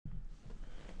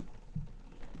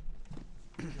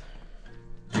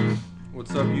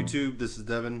What's up, YouTube? This is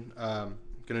Devin.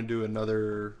 Gonna do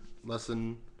another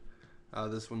lesson.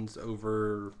 This one's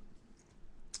over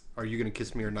 "Are You Gonna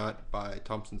Kiss Me or Not" by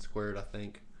Thompson Square, I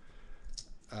think.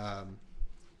 It's a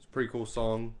pretty cool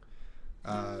song.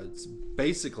 It's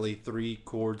basically three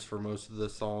chords for most of the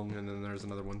song, and then there's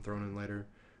another one thrown in later.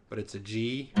 But it's a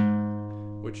G,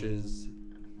 which is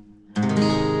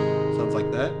sounds like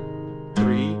that.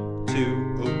 3,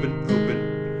 2, open,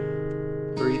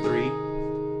 open. 3, 3.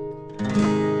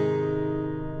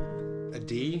 A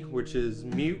D, which is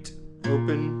mute,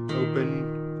 open,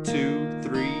 open, 2,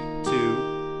 3, 2.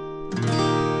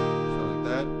 Something like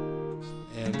that.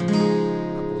 And I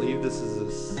believe this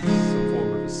is some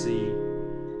form of a C,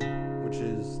 which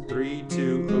is 3,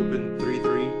 2, open, 3,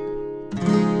 3.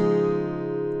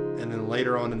 And then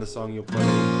later on in the song you'll play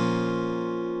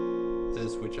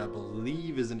this, which I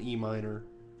believe is an E minor,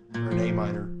 or an A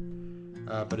minor.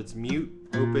 But it's mute,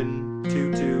 open,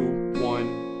 2, 2, 1,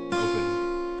 open.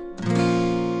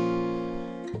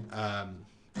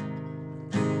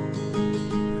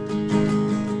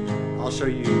 I'll show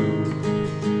you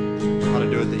how to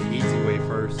do it the easy way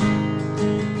first,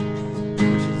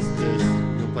 which is this.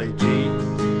 You'll play G.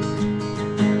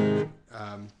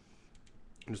 I'm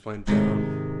just playing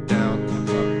down, down, up, up,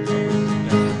 down,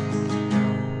 down,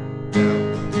 down,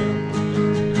 down,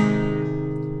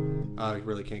 down. I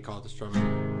really can't call it the strumming.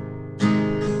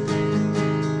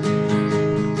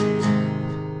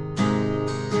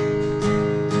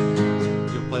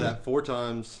 Play that 4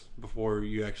 times before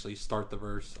you actually start the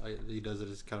verse. He does it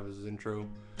as kind of his intro.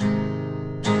 Then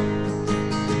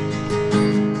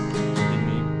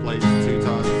he plays 2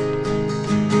 times.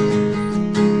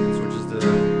 Switches to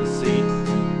the C.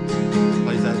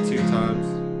 Plays that 2 times.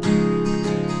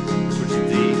 Switches to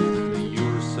D. You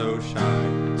were so shy.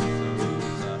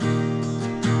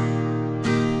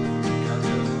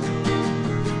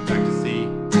 Back to C.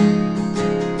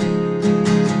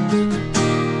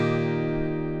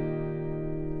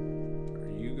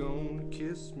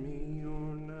 Kiss me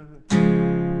or not.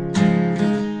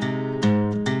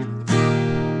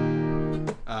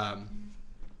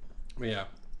 Yeah.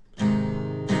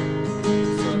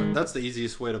 So that's the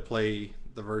easiest way to play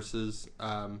the verses.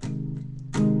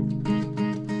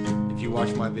 If you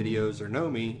watch my videos or know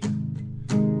me,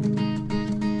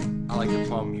 I like to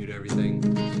palm mute everything.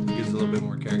 It gives a little bit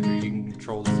more character. You can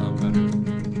control the sound better.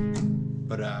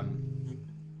 But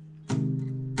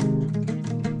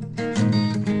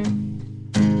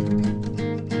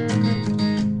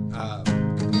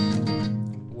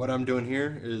what I'm doing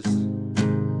here is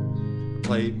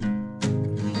play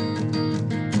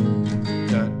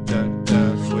da, da,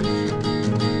 da, switch,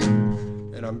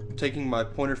 and I'm taking my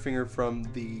pointer finger from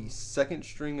the 2nd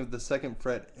string of the 2nd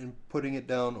fret and putting it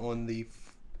down on the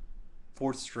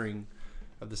 4th string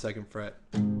of the 2nd fret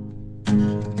to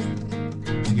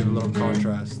give a little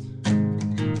contrast.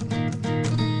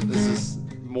 This is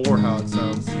more how it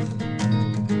sounds.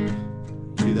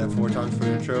 Do that 4 times for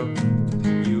the intro.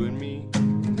 You and me.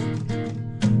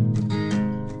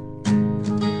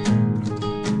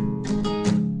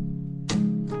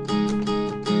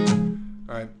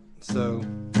 Alright, so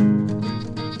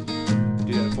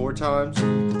do that 4 times.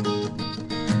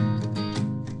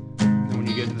 And when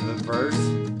you get into the verse,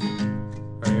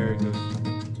 right here it goes,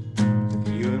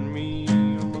 you and me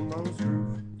on my mama's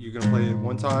roof. You're going to play it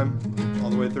 1 time all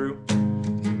the way through.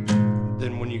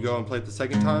 Then when you go and play it the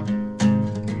 2nd time,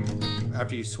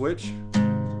 after you switch,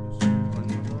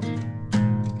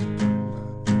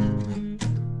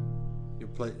 you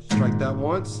strike that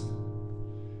once,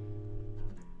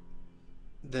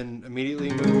 then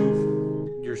immediately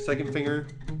move your 2nd finger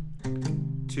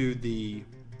to the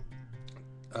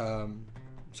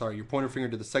your pointer finger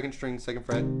to the 2nd string, 2nd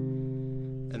fret,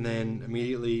 and then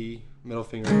immediately middle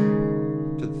finger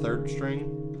to the 3rd string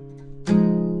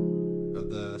of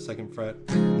the 2nd fret,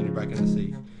 and then you're back into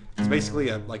C. It's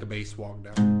basically like a bass walk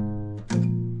down.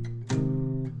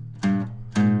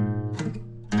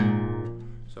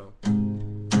 So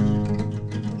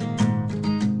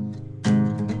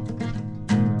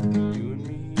you and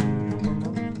me,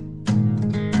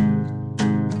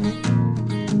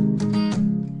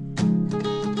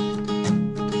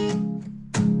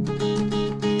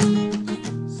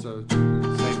 so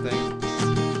same thing.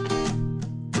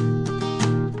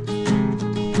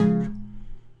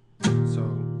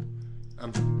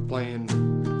 I'm playing a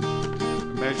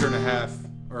measure and a half,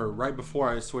 or right before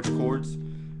I switch chords,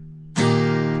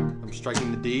 I'm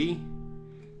striking the D,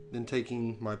 then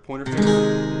taking my pointer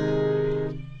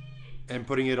finger and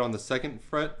putting it on the 2nd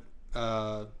fret,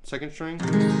 2nd string,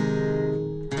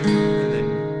 and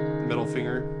then middle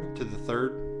finger to the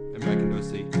 3rd and back into a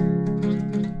C.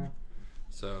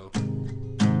 So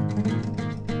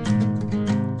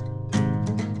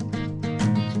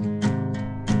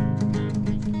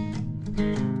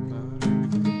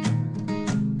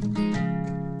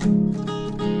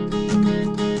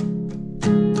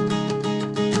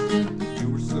you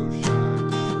were so shy,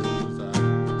 so was I.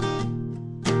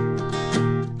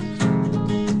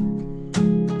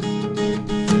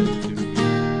 Said to me,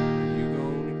 are you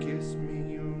gonna kiss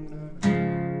me or not?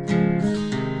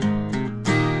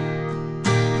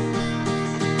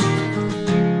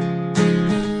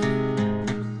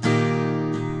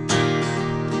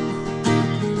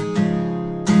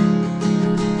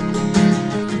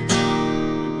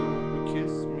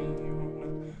 Kiss me or not?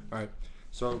 Alright,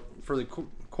 so for the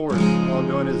chorus, all I'm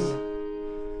doing is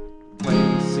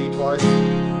playing C twice.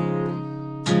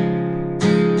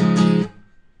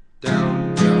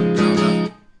 Down, down, down,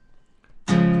 up.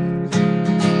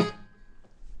 So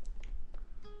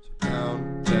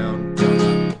down, down,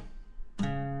 down,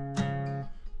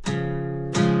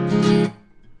 up.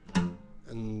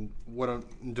 And what I'm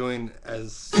doing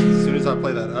as soon as I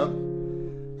play that up,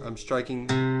 I'm striking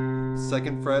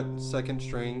 2nd fret, 2nd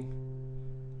string,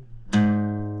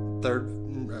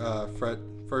 3rd fret,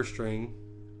 1st string,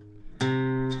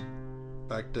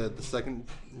 back to the 2nd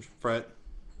fret,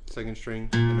 2nd string,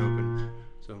 and open.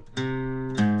 So.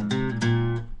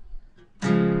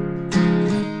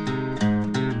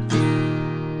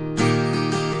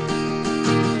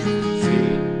 C,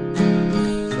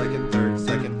 2nd, 3rd,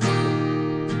 2nd, open.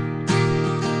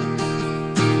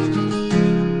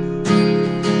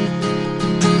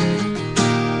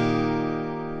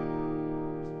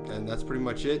 And that's pretty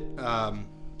much it.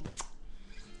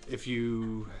 If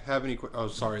you have any, oh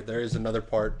sorry, there is another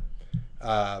part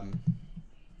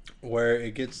where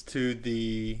it gets to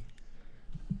the,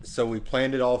 so we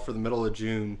planned it all for the middle of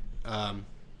June.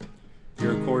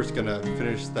 You're of course gonna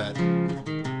finish the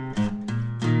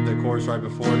chorus right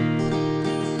before it.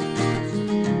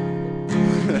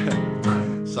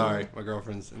 Sorry, my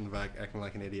girlfriend's in the back acting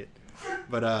like an idiot.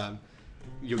 But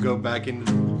you'll go back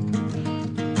into,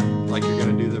 like you're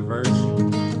gonna do the verse.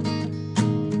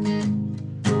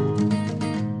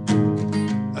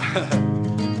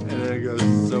 And then it goes,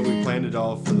 so we planned it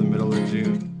all for the middle of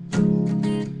June.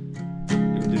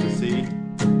 You do the C.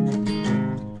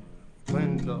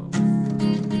 Planned it all for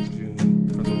June,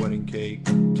 from the wedding cake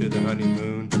to the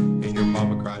honeymoon, and your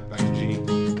mama cried back to G.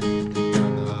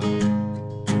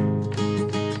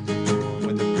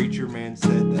 When the preacher man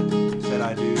said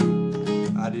I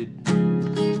did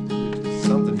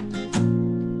something.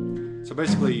 So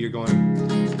basically you're going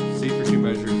C for 2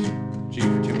 measures, G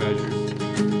for 2 measures,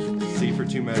 C for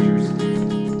 2 measures,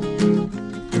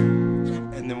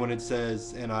 and then when it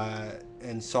says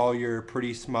and saw your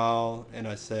pretty smile, and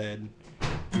I said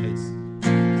it's,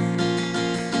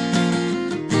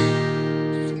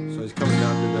 so it's coming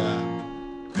down to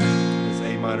this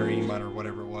A minor, E minor,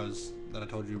 whatever it was that I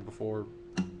told you before.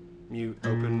 Mute,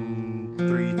 open,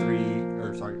 3, 3,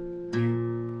 or sorry,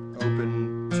 mute,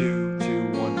 open, 2,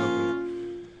 2, 1,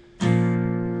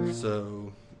 open.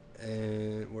 So,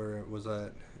 and where was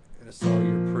that? And I saw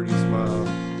your pretty smile,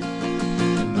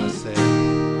 and I said,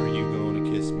 are you going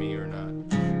to kiss me or not?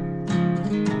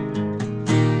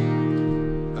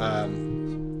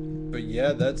 But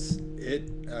yeah, that's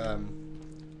it. I'll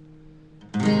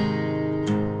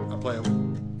play it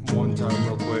one time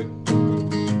real quick. 2,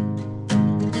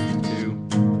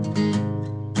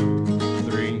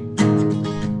 3,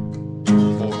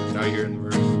 4. Now you're in the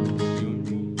verse.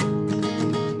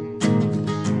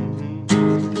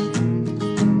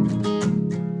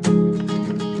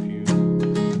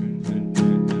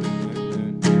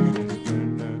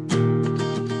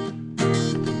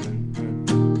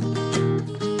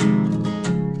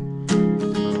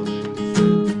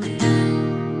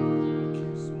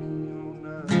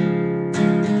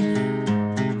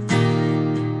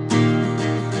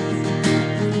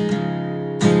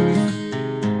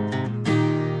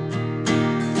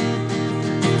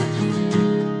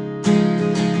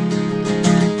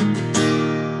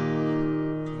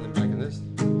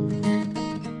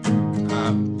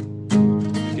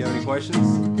 Questions,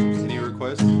 any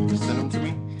requests, just send them to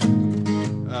me.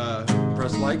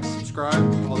 Press like, subscribe,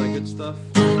 all that good stuff.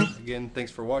 Again, thanks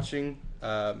for watching.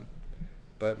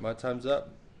 But my time's up.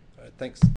 All right, thanks.